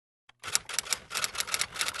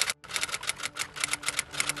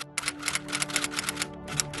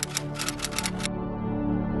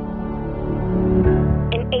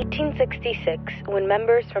1966, when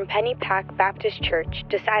members from Pennypack Baptist Church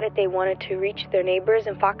decided they wanted to reach their neighbors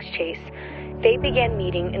in Fox Chase, they began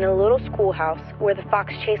meeting in a little schoolhouse where the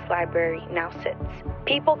Fox Chase Library now sits.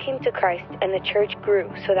 People came to Christ and the church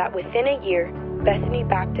grew so that within a year, Bethany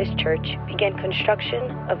Baptist Church began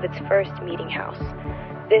construction of its first meeting house.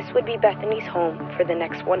 This would be Bethany's home for the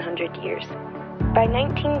next 100 years. By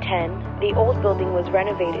 1910, the old building was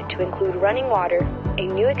renovated to include running water, a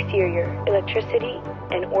new exterior, electricity,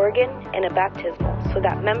 an organ, and a baptismal so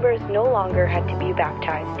that members no longer had to be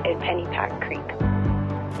baptized in Pennypack Creek.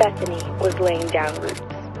 Bethany was laying down roots.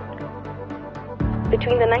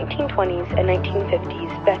 Between the 1920s and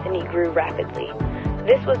 1950s, Bethany grew rapidly.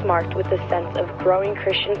 This was marked with a sense of growing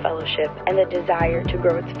Christian fellowship and the desire to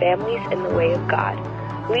grow its families in the way of God,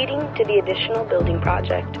 leading to the additional building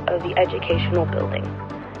project of the educational building.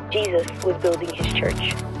 Jesus was building his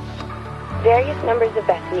church. Various members of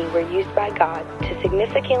Bethany were used by God to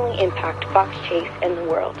significantly impact Fox Chase and the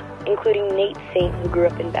world, including Nate Saint, who grew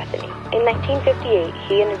up in Bethany. In 1958,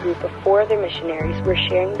 he and a group of 4 other missionaries were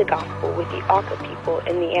sharing the gospel with the Auca people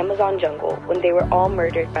in the Amazon jungle when they were all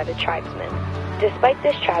murdered by the tribesmen. Despite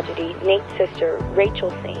this tragedy, Nate's sister, Rachel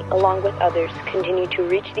Saint, along with others, continued to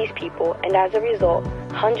reach these people, and as a result,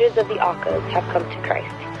 hundreds of the Aucas have come to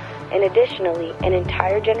Christ. And additionally, an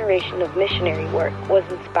entire generation of missionary work was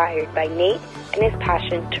inspired by Nate and his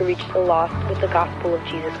passion to reach the lost with the gospel of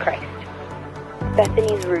Jesus Christ.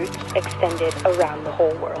 Bethany's roots extended around the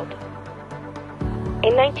whole world.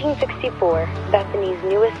 In 1964, Bethany's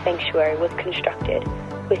newest sanctuary was constructed,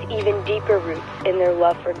 with even deeper roots in their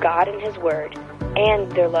love for God and His Word, and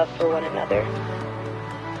their love for one another.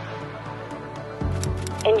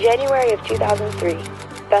 In January of 2003,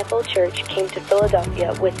 Bethel Church came to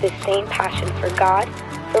Philadelphia with this same passion for God,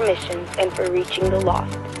 for missions, and for reaching the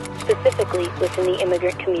lost, specifically within the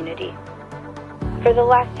immigrant community. For the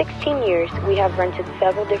last 16 years, we have rented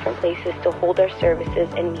several different places to hold our services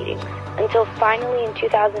and meetings, until finally in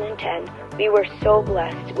 2010, we were so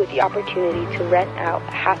blessed with the opportunity to rent out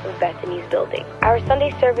half of Bethany's building. Our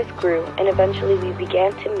Sunday service grew, and eventually we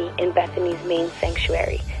began to meet in Bethany's main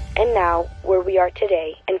sanctuary, and now where we are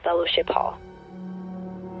today in Fellowship Hall.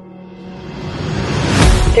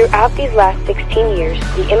 Throughout these last 16 years,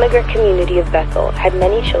 the immigrant community of Bethel had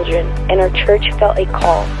many children, and our church felt a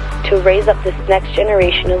call to raise up this next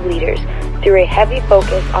generation of leaders through a heavy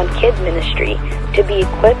focus on kids ministry to be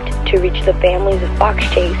equipped to reach the families of Fox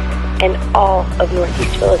Chase and all of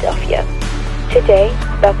Northeast Philadelphia. Today,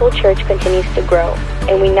 Bethel Church continues to grow,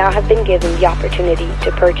 and we now have been given the opportunity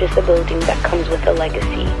to purchase a building that comes with a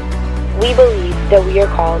legacy. We believe that we are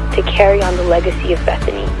called to carry on the legacy of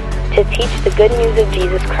Bethany, to teach the good news of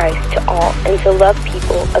Jesus Christ to all, and to love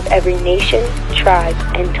people of every nation, tribe,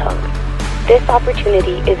 and tongue. This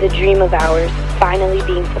opportunity is a dream of ours finally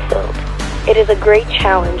being fulfilled. It is a great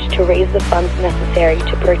challenge to raise the funds necessary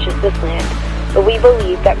to purchase this land, but we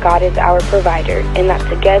believe that God is our provider and that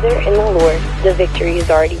together in the Lord, the victory is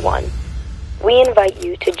already won. We invite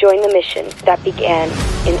you to join the mission that began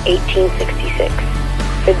in 1866,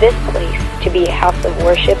 for this place to be a house of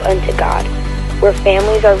worship unto God, where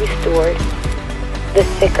families are restored, the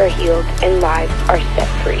sick are healed, and lives are set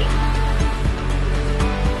free.